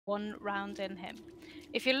one round in him.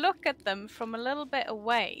 If you look at them from a little bit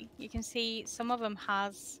away, you can see some of them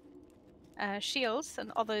has shields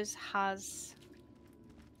and others has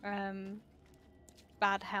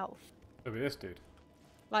bad health. Look at this dude.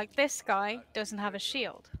 Like this guy doesn't have a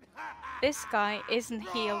shield. This guy isn't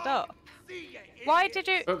healed up. Why did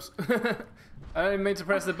you... Oops. I didn't mean to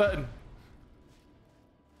press the button.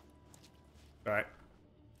 Right.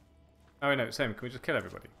 Oh, no, same. Can we just kill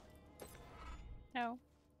everybody? No.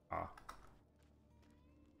 Ah.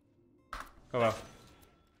 Oh well.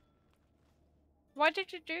 Why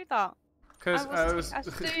did you do that? Because I was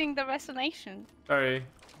doing the resignation. Sorry.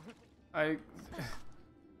 I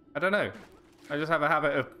don't know. I just have a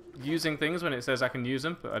habit of using things when it says I can use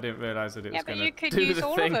them, but I didn't realise that it was going to do the thing. Yeah, but you could use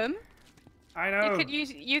all of them. I know.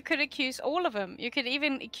 You could accuse all of them. You could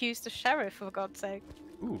even accuse the sheriff, for God's sake.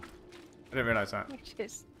 Ooh. I didn't realise that. Which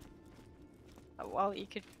is... Oh, well, you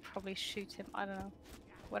could probably shoot him. I don't know.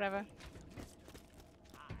 Whatever.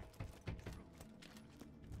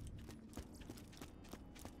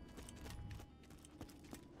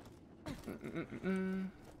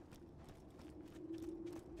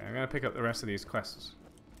 Okay, I'm going to pick up the rest of these quests.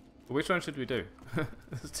 But which one should we do?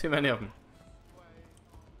 There's too many of them.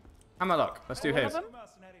 Hammerlock. Let's do his.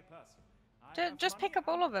 Just pick up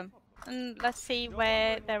all of them. And let's see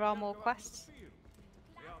where there are more quests.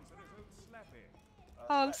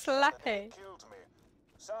 Oh, Slappy. Killed me.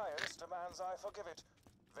 Science demands I forgive it.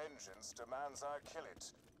 Vengeance demands I kill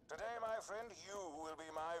it. Today, my friend, you will be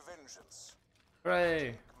my vengeance. Hooray!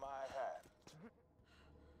 Take my hand.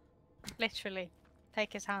 Literally.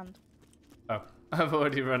 Take his hand. Oh, I've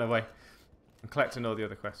already run away. I'm collecting all the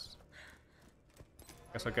other quests.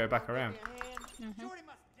 Guess I'll go back around.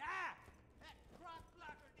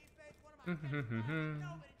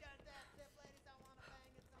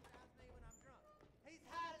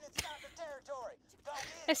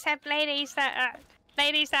 Except ladies that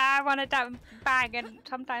I want to bang, and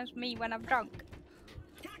sometimes me when I'm drunk.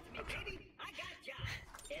 Talk to me, baby. I gotcha.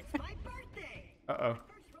 It's my birthday. Uh-oh.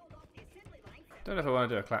 Don't know if I want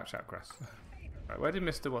to do a claptrap quest. Right, where did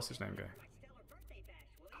Mr. What's his name go? Me!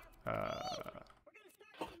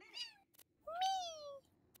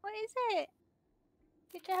 What is it?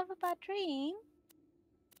 Did you have a bad dream?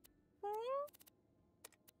 Hmm?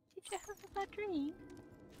 Did you have a bad dream?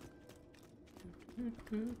 Hmm?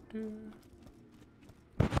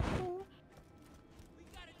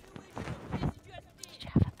 Did you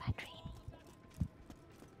have a bad dream?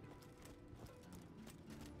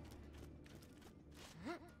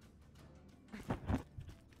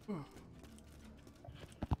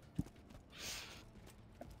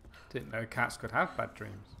 Didn't know cats could have bad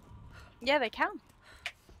dreams. Yeah, they can.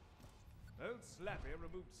 Old Slappy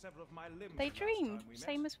removed several of my limbs They the last dream, time we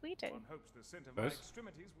same met. as we do. One hopes the scent of my Those?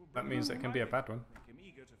 extremities will That bring means him it to can my be a lake, bad one. make him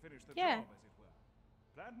eager to finish the Yeah. job, as it were.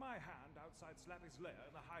 Plant my hand outside Slappy's lair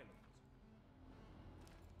in the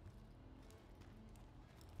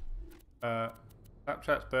Highlands.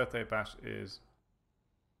 Claptrap's birthday bash is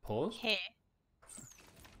pause. Here.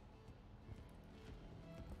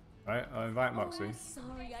 Right, I'll invite Moxie. Oh, I'm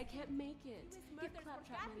sorry, I can't make it. Give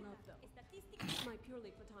Claptrap my love, though. It's my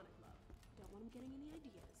purely platonic love. Don't want him getting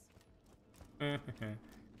any ideas.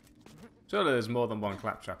 Surely there's more than one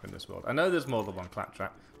Claptrap in this world. I know there's more than one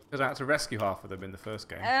Claptrap because I had to rescue half of them in the first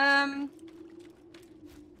game.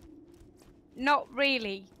 Not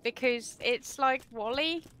really, because it's like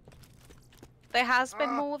Wally. There has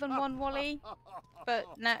been more than one Wally, but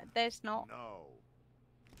no, there's not. No.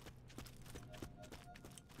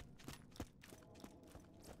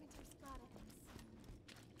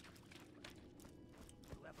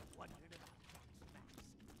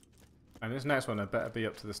 And this next one had better be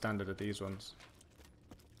up to the standard of these ones.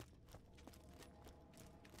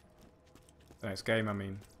 The next game, I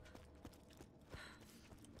mean.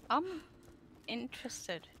 I'm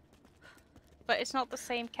interested, but it's not the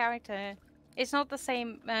same character. It's not the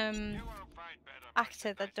same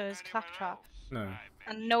actor that does Claptrap, No.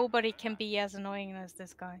 and nobody can be as annoying as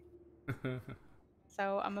this guy.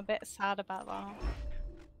 So I'm a bit sad about that.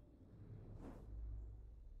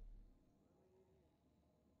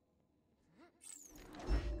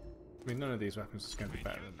 I mean, none of these weapons is going to be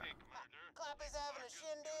better than that. Clappy's having a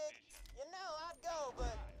shindig. You know I'd go,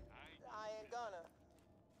 but I ain't gonna.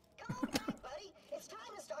 Come on back, buddy. It's time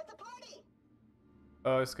to start the party.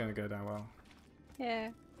 Oh, it's going to go down well. Yeah,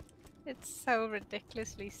 it's so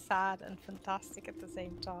ridiculously sad and fantastic at the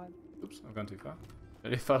same time. Oops, I've gone too far.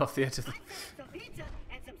 It fell off the edge of the... I found some pizza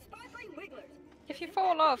and some sparkling wigglers. If you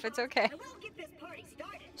fall off, it's okay. I will get this party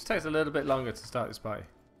started. Just takes a little bit longer to start this party.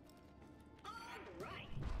 All right.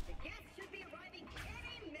 The guests should be arriving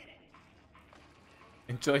any minute.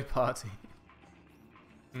 In Joy party.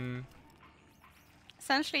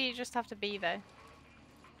 Essentially, you just have to be there.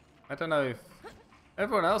 I don't know if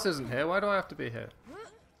everyone else isn't here. Why do I have to be here?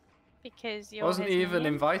 Because I you're wasn't his even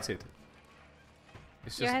minion. invited.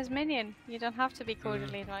 It's You're just his minion. You don't have to be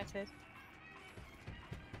cordially invited.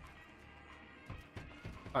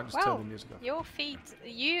 I just turn Well, the music off. your feet.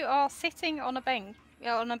 You are sitting on a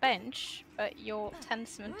bench, but you're 10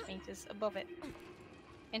 centimeters above it.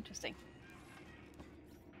 Interesting.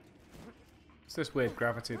 It's this weird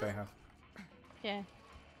gravity they have. Yeah.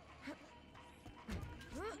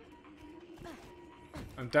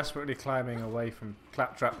 I'm desperately climbing away from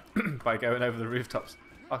Claptrap by going over the rooftops.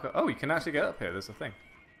 Oh, you can actually get up here. There's a thing.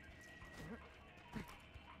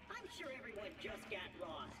 I'm sure everyone just got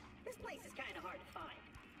lost. This place is kind of hard to find.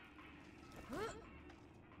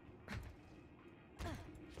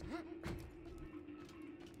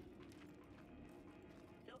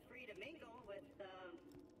 Feel free to mingle with,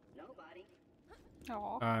 nobody.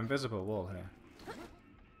 Aw. Invisible wall here.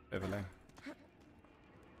 Bit of a lane.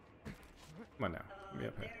 Come on now. Get me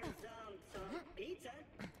up here. There's, some pizza,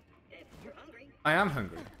 if you're hungry. I am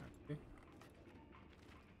hungry.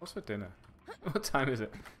 What's for dinner? What time is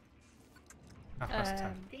it?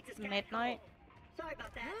 10:30. Pizza's kinda Midnight. cold. Sorry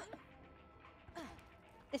about that.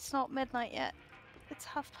 It's not midnight yet. It's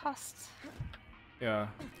 11:30. Yeah.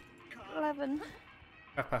 11.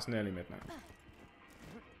 Nearly midnight.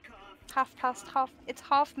 Cough. It's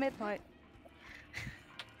half midnight.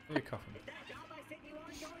 Are you coughing? Is that job I sent you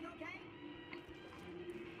on going okay?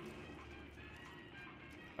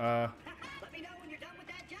 Let me know when you're done with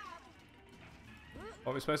that job.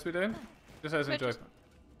 What are we supposed to be doing? Just says We're enjoy. just-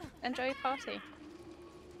 Enjoy your party.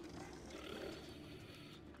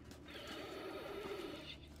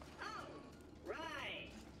 Oh, right.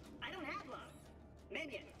 I don't have lungs.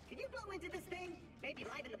 Minya, can you blow into this thing? Maybe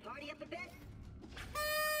liven the party up a bit?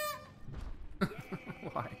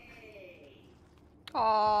 Why? Hey.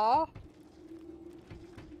 Aww.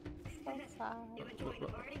 So sad. You enjoying the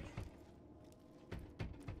party?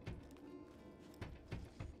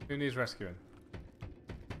 Who needs rescuing?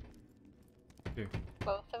 You.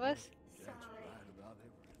 Both of us.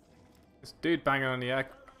 This dude banging on the air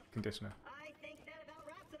conditioner. I think that about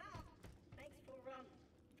wraps it up.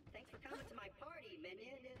 Thanks for coming to my party,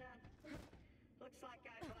 Minion. It, looks like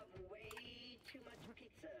I bought way too much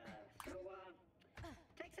pizza. So,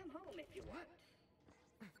 take some home if you want.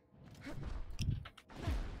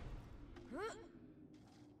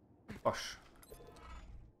 Bosh.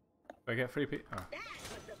 Do I get free pizza? Oh. That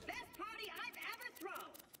was the best party I've ever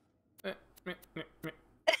thrown.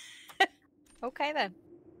 Okay then.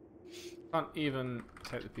 Can't even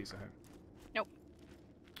take the pizza home. Nope.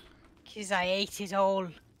 Because I ate it all.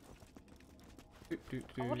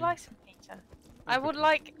 I would like some pizza. I would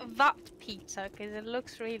like that pizza because it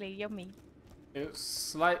looks really yummy. It's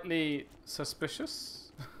slightly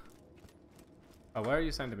suspicious. Oh, where are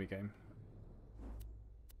you sending me, game?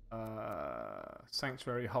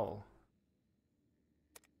 Sanctuary Hole.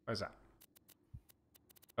 Where's that?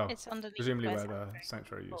 Oh, It's underneath. presumably where the Sanctuary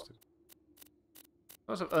sanctuary Hole. used to.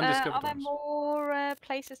 Lots of undiscovered Are there ones. more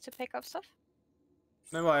places to pick up stuff?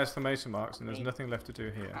 No more exclamation marks, and there's nothing left to do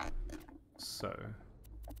here. So,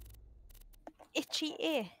 Itchy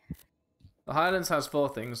ear. the Highlands has 4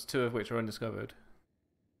 things, 2 of which are undiscovered.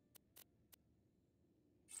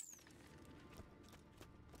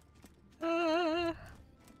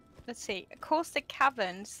 Let's see. Caustic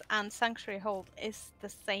Caverns and Sanctuary Hold is the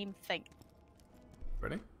same thing.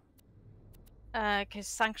 Really? Because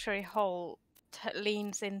Sanctuary Hole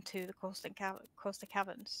leans into the Caustic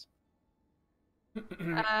Caverns. The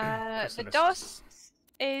Pessimist. dust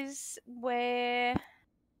is where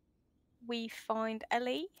we find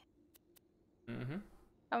Ellie, Mm-hmm.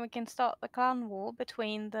 and we can start the clan war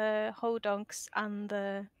between the Hodunks and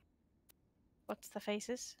the what's the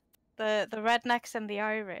faces? The rednecks and the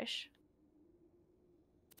Irish.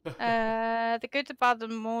 The good, the bad,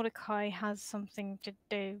 and Mordecai has something to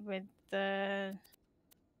do with a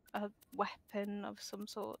weapon of some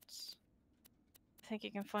sorts. I think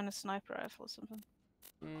you can find a sniper rifle or something.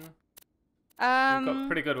 We've got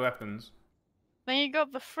pretty good weapons. Then you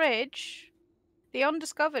got the fridge. The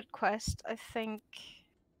undiscovered quest, I think,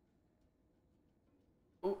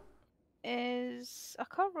 Ooh. is... I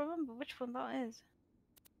can't remember which one that is.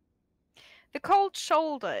 The cold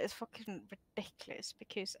shoulder is fucking ridiculous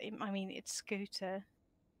because, I mean, it's Scooter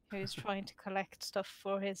who's trying to collect stuff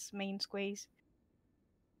for his main squeeze.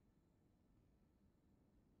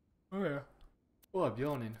 Oh yeah. Oh, I'm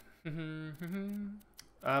yawning.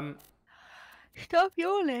 Stop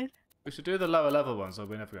yawning. We should do the lower level ones, or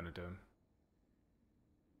we're never going to do them.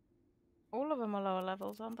 All of them are lower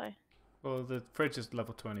levels, aren't they? Well, the fridge is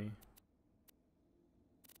level 20.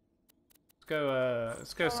 Let's go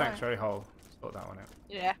Alright. Sanctuary Hole. Sort that one out.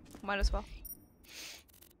 Yeah, might as well.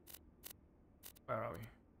 Where are we?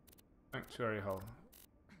 Sanctuary Hole.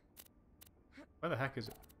 Where the heck is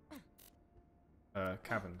it?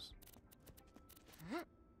 Caverns.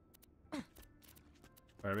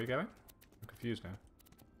 Where are we going? I'm confused now.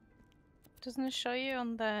 Doesn't it show you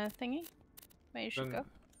on the thingy where you should go?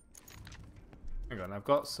 Hang on, I've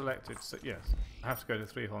got selected. So yes, I have to go to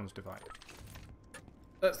Three Horns Divide.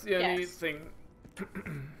 That's the only thing.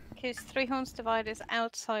 Because Three Horns Divide is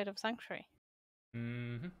outside of Sanctuary.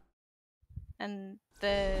 Mm-hmm. And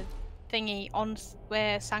the thingy on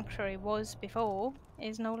where Sanctuary was before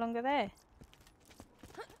is no longer there.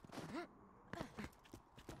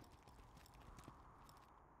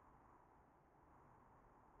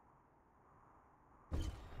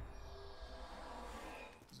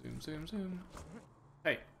 Zoom, zoom, zoom.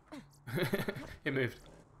 Hey. It moved.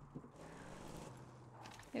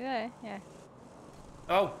 You there? Yeah.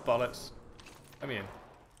 Oh, bollocks. Let me in.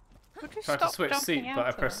 Would you Tried to stop switch jumping seat, out but I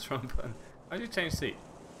of pressed it? the wrong button. How do you change seat?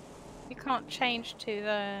 You can't change to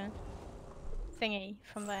the thingy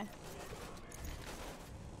from there.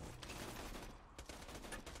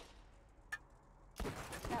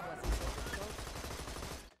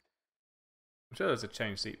 I'm sure there's a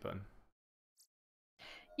change seat button.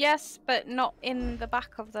 Yes, but not in the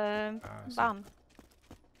back of the I see. van.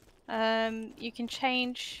 You can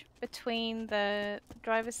change between the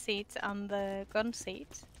driver's seat and the gun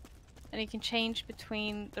seat, and you can change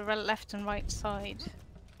between the left and right side.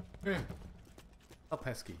 How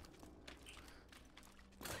pesky.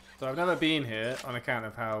 So I've never been here on account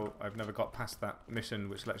of how I've never got past that mission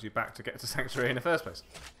which lets you back to get to Sanctuary in the first place.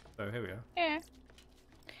 So here we are. Yeah.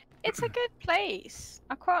 It's a good place.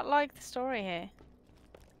 I quite like the story here.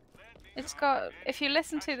 It's got, if you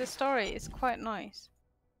listen to the story, it's quite nice.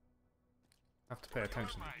 Have to pay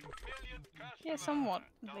attention. Yeah, somewhat,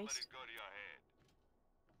 at least.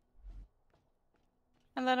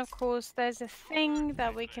 And then, of course, there's a thing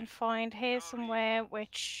that we can find here somewhere,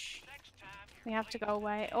 which we have to go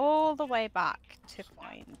away all the way back to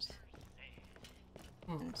find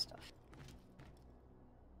and stuff.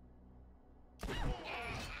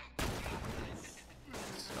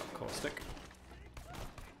 It's not caustic.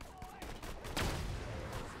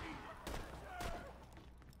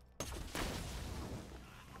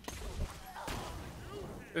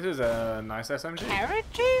 This is a nice SMG. Carrot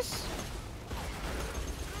juice?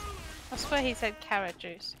 I swear he said carrot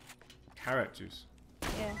juice. Carrot juice.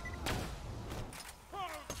 Yeah.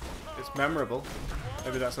 It's memorable.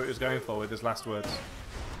 Maybe that's what he was going for with his last words.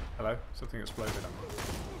 Hello? Something exploded.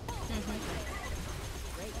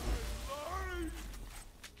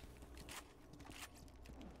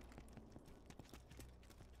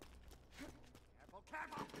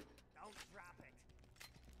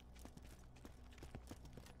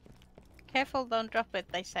 Careful, don't drop it,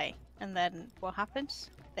 they say. And then what happens?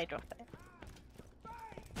 They drop it.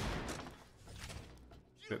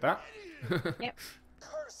 Is it that? Yep.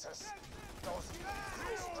 Curses! Those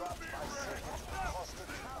fools dropped my secret Costa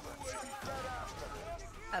Caverns. Dead after me.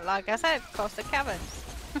 And like I said, Costa Caverns.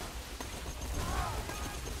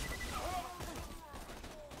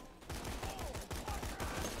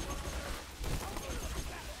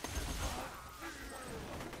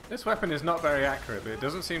 This weapon is not very accurate, but it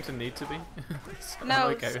doesn't seem to need to be. So No,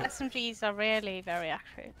 I'm okay with it. SMGs are really very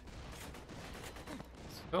accurate.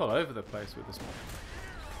 It's all over the place with this one.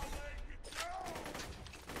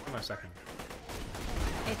 Give me a second.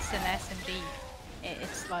 It's an SMG.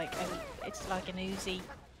 It's like an Uzi.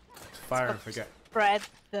 It's fire and forget. Spread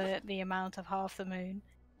the amount of half the moon.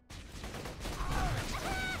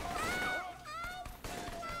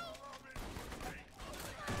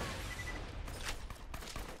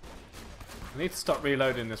 I need to stop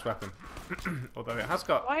reloading this weapon. Although it has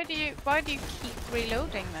got... Why do you keep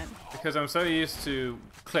reloading then? Because I'm so used to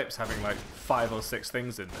clips having like 5 or 6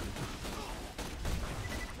 things in them.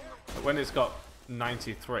 But when it's got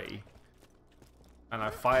 93 and I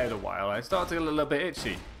fired a while, I start to get a little bit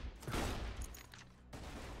itchy.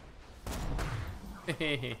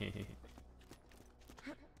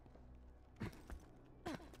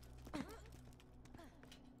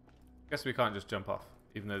 Guess we can't just jump off,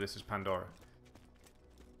 even though this is Pandora.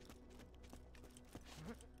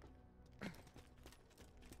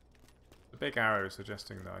 The big arrow is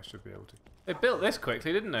suggesting that I should be able to. They built this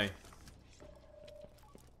quickly, didn't they?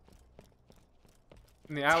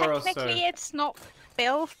 In the hour or so. Technically, it's not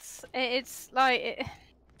built. It's like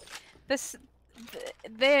this.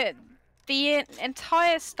 The the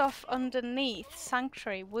entire stuff underneath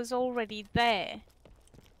Sanctuary was already there.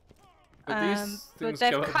 But these But things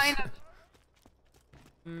they've go up.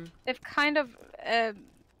 they've kind of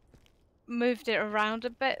moved it around a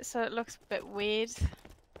bit, so it looks a bit weird.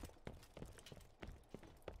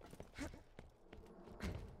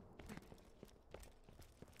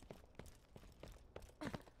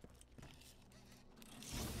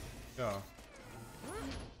 Oh.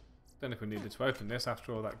 Don't know if we needed to open this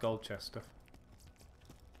after all that gold chest stuff.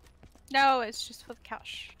 No, it's just for the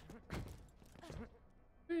cash.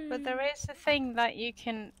 But there is a thing that you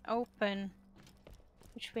can open,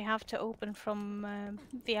 which we have to open from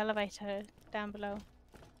the elevator down below.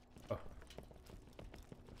 Oh.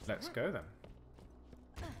 Let's go then.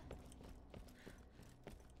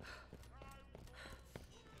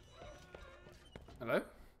 Hello?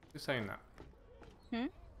 Who's saying that? Hmm?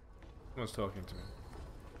 Someone's talking to me.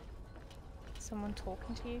 Someone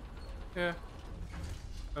talking to you? Yeah.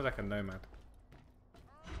 Sounds like a nomad.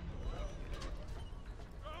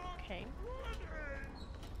 Okay.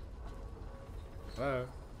 Hello?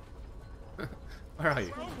 Where are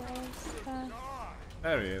you? Where's the...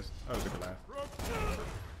 There he is. Oh, look at that.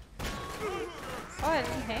 Oh, I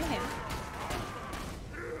didn't hear him.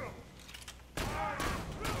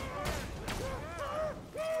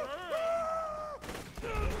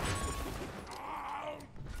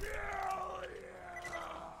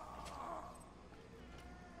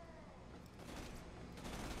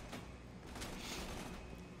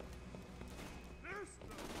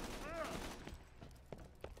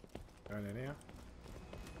 Going in here.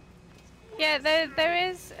 Yeah, there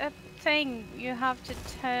is a thing you have to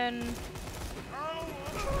turn.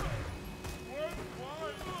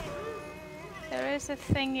 There is a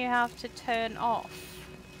thing you have to turn off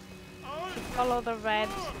to follow the red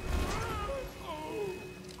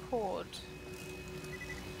cord.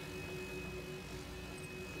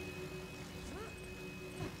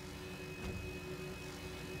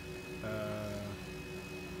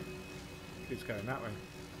 Keeps going that way.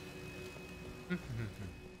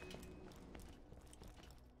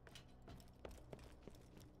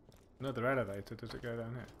 Another elevator. Does it go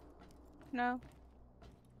down here? No.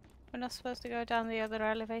 We're not supposed to go down the other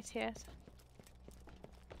elevator yet.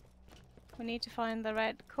 We need to find the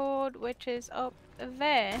red cord, which is up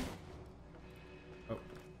there. Oh,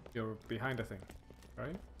 you're behind a thing,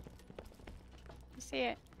 right? You see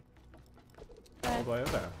it? All the way up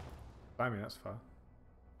there. Blimey, that's far.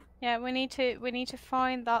 Yeah, we need to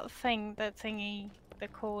find that thing, the thingy the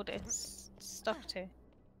cord is stuck to.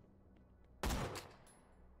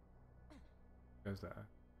 Goes there.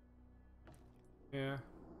 Yeah.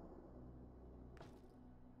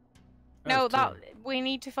 No, There's that two. we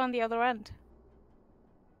need to find the other end.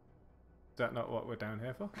 Is that not what we're down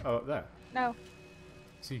here for? Oh, up there. No,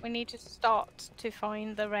 See. we need to start to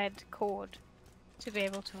find the red cord to be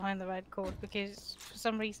able to find the red cord, because for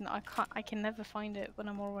some reason I can never find it when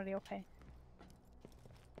I'm already up here.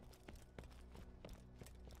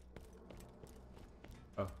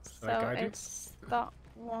 Oh, should I So guide you? it's that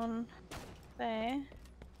one there.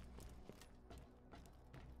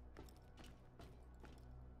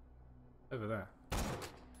 Over there.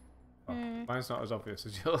 Oh, mine's not as obvious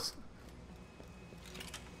as yours.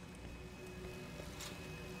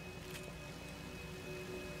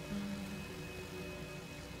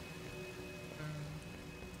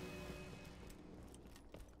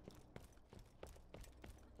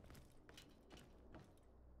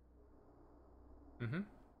 Mm-hmm.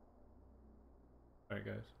 There it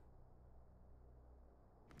goes.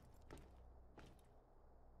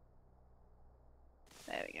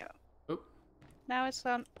 There we go. Oop. Now it's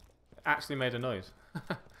done. Actually made a noise.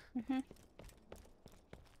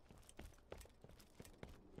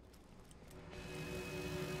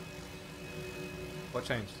 What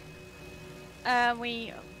changed?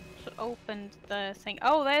 We opened the thing.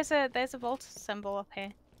 Oh, there's a vault symbol up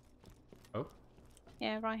here. Oh?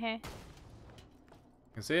 Yeah, right here.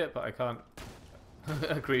 I can see it, but I can't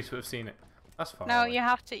agree to have seen it. That's fine. No, you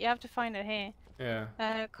have to find it here.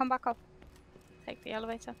 Yeah. Come back up. Take the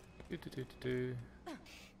elevator. Do, do, do, do, do.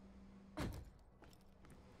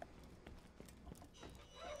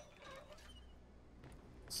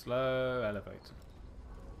 Slow elevator.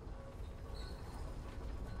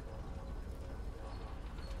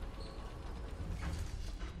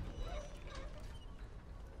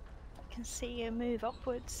 I can see you move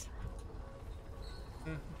upwards.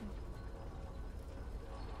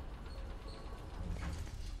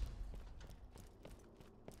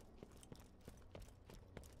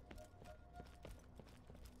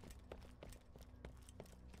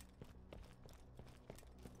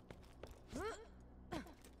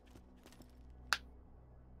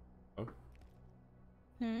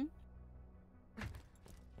 Hmm?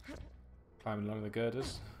 Climbing along the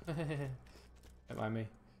girders. Don't mind me.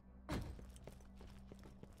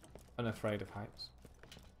 Unafraid of heights.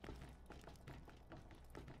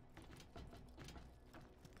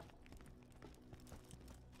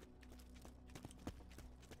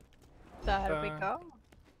 There we go.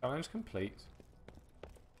 Challenge complete.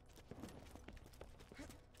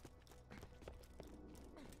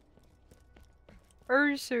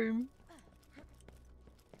 Awesome.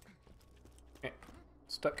 Okay.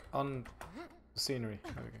 Stuck on the scenery.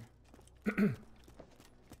 There we go.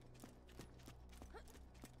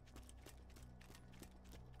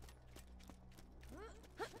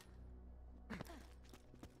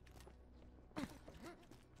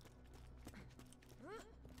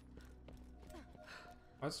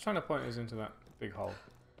 I was trying to point us into that big hole.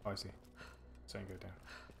 Oh, I see. Saying go down.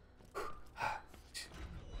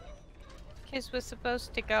 Because we're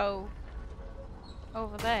supposed to go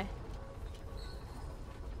over there.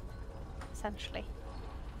 Essentially.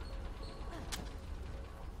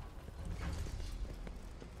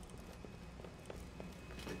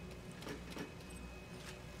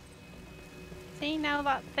 See, now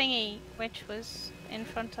that thingy, which was in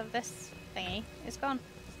front of this thingy, is gone.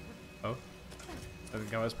 Oh. I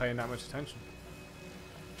think I was paying that much attention.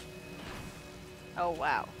 Oh,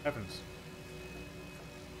 wow. Heavens.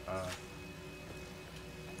 Not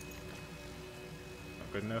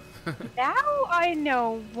good enough. Now I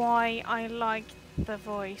know why I liked the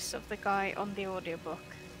voice of the guy on the audiobook.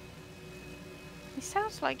 He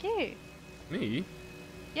sounds like you. Me?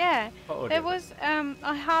 Yeah. What There audiobook? was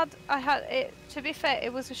I had it, to be fair,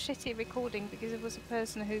 it was a shitty recording because it was a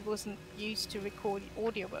person who wasn't used to record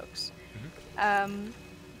audiobooks.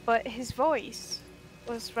 But his voice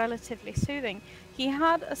was relatively soothing. He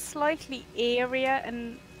had a slightly airier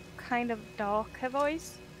and kind of darker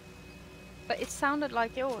voice, but it sounded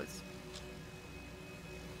like yours.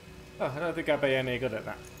 Oh, I don't think I'd be any good at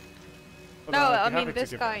that. No, Although I'd I be mean happy to this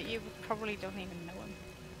give guy, it a go. you probably don't even know him.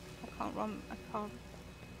 I can't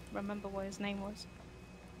remember what his name was.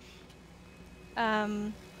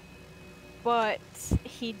 But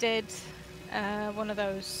he did one of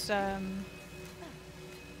those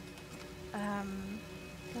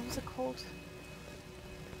what was it called?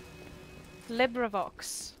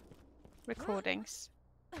 LibriVox recordings,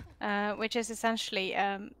 which is essentially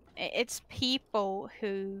it's people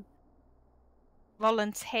who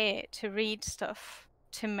volunteer to read stuff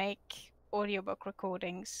to make audiobook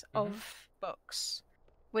recordings of books,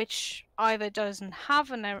 which either doesn't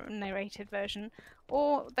have a narrated version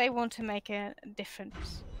or they want to make a different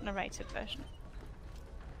narrated version.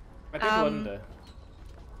 I did wonder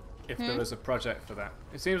if there was a project for that.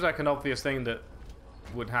 It seems like an obvious thing that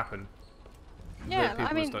would happen. Yeah, that people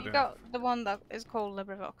I would mean, start you doing. got the one that is called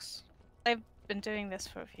LibriVox. They've been doing this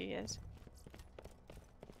for a few years.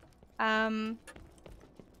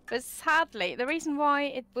 But sadly, the reason why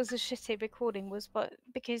it was a shitty recording was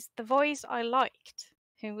because the voice I liked,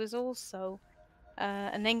 who was also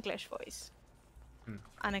an English voice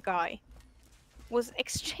and a guy, was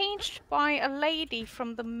exchanged by a lady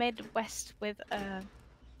from the Midwest with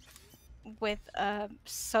a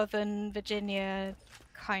Southern Virginia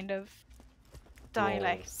kind of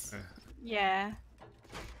dialects. Yeah.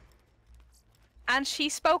 And she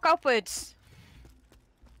spoke upwards.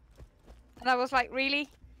 And I was like, really?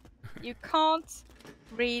 You can't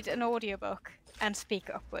read an audiobook and speak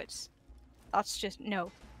upwards. That's just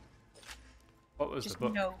no. What was Just the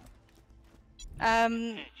book? no.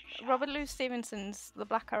 Robert Louis Stevenson's The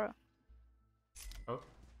Black Arrow. Oh.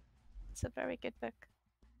 It's a very good book.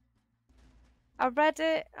 I read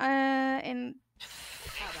it in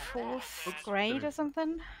 4th grade or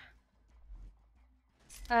something.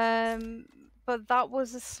 But that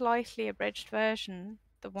was a slightly abridged version,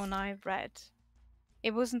 the one I read.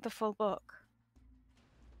 It wasn't the full book.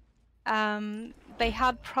 They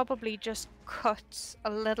had probably just cut a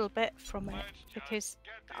little bit from it because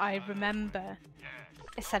I remember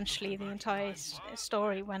essentially the entire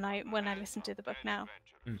story when I listen to the book now.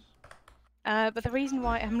 But the reason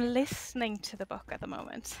why I'm listening to the book at the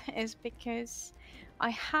moment is because I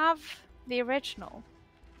have the original,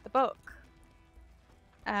 the book,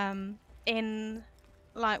 in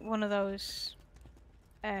like one of those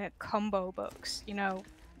combo books, you know,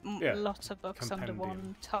 lots of books under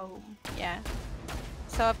one tome. Yeah.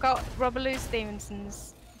 So I've got Robert Louis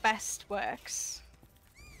Stevenson's best works,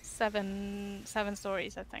 seven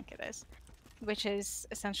stories, I think it is, which is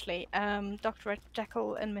essentially Dr.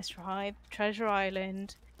 Jekyll and Mr. Hyde, Treasure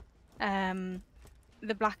Island,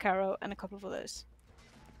 The Black Arrow, and a couple of others.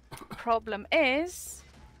 Problem is,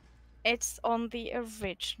 it's on the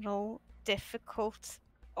original difficult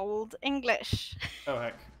Old English Oh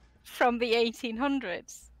heck. from the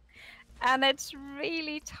 1800s. And it's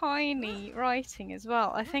really tiny writing as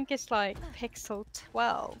well. I think it's like pixel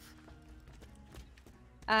 12.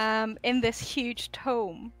 In this huge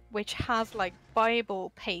tome, which has like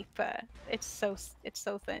Bible paper. It's so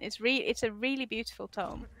thin. It's a really beautiful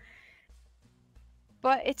tome.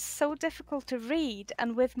 But it's so difficult to read,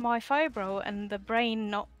 and with my fibro and the brain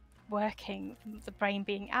not working, the brain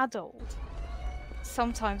being adult,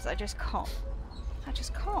 sometimes I just can't. I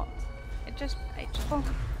just can't. It just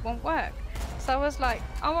won't work. So I was like,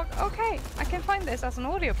 oh, okay, I can find this as an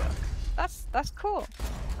audiobook. That's cool,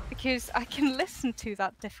 because I can listen to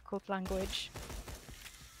that difficult language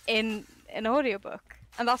in an audiobook,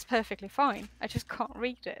 and that's perfectly fine. I just can't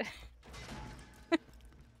read it.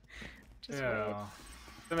 Just Yeah. weird. I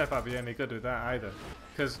don't know if I'd be any good with that either,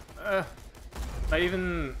 because I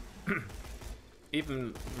even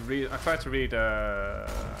read. I tried to read. Well,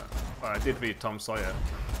 I did read Tom Sawyer.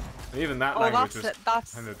 And even that language was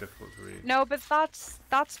kind of difficult to read. No, but that's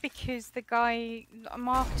because the guy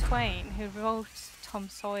Mark Twain, who wrote Tom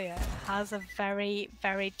Sawyer, has a very,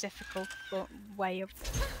 very difficult way of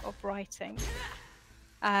writing.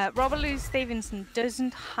 Robert Louis Stevenson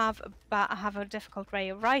doesn't have a difficult way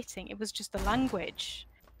of writing. It was just the language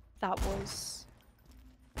that was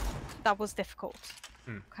difficult,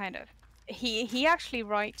 kind of. He actually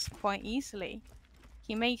writes quite easily.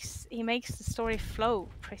 He makes the story flow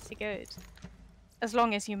pretty good, as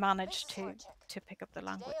long as you manage to pick up the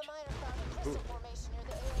language.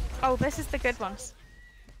 Oh, this is the good ones.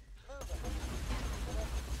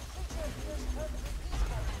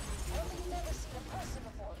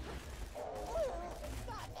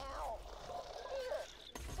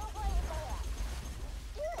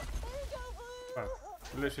 Oh,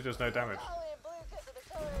 it literally does no damage.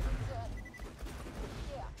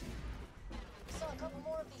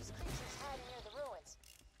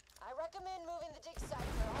 I recommend moving the dig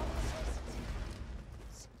site for obvious reasons.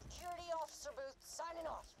 Security officer booth signing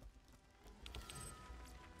off.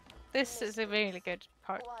 This is a really good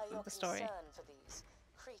part of the story. Concern for these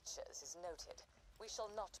creatures is noted. We shall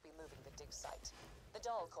not be moving the dig site. The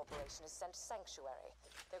Dahl Corporation has sent Sanctuary,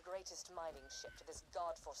 their greatest mining ship, to this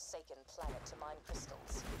god-forsaken planet to mine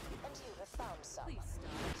crystals. And you have found some.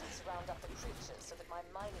 Please round up the creatures so that my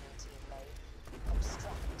mining team may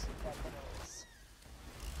extract their minerals.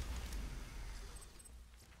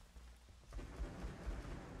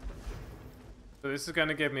 So this is going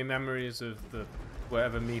to give me memories of the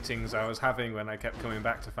whatever meetings I was having when I kept coming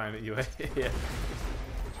back to find that you were here.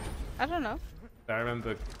 I don't know. I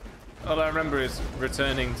remember. All I remember is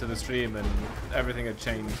returning to the stream and everything had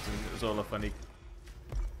changed and it was all a funny,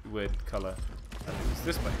 weird colour. And it was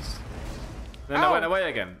this place. And then I went away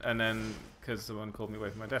again, and then because someone called me away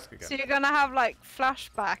from my desk again. So you're gonna have like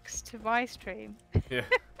flashbacks to my stream. Yeah.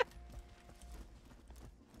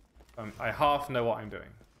 I half know what I'm doing.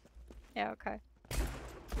 Yeah. Okay. I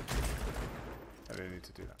really need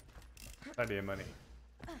to do that. Plenty of money.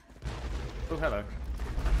 Oh, hello.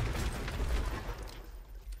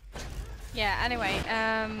 Yeah. Anyway,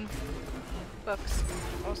 books.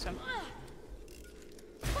 Awesome.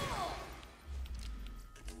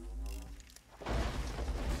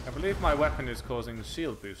 I believe my weapon is causing the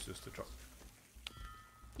shield boosters to drop.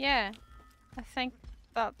 Yeah, I think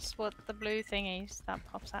that's what the blue thingies that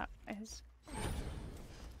pops out is.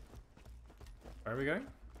 Where are we going?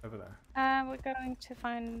 Over there. We're going to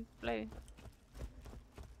find blue.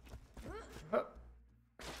 Oh,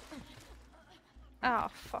 Oh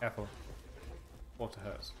fuck. careful. Water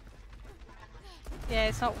hurts. Yeah,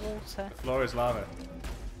 it's not water. The floor is lava.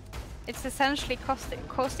 It's essentially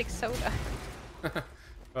caustic soda.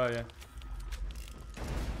 Oh yeah.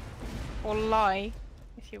 Or lye,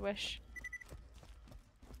 if you wish.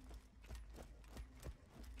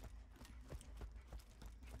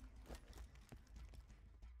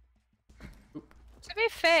 Oop. To be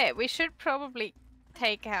fair, we should probably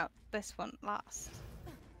take out this one last.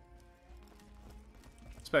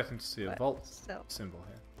 Expecting to see a But vault still. symbol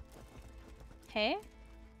here. Here?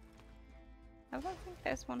 I don't think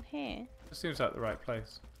there's one here. This seems like the right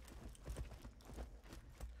place.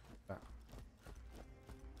 That.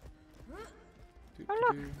 Oh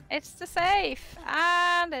look, it's the safe!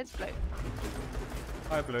 And it's blue.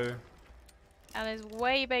 Hi, blue. And it's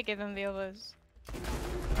way bigger than the others.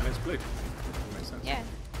 And it's blue. That makes sense. Yeah.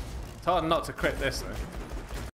 It's hard not to crit this though.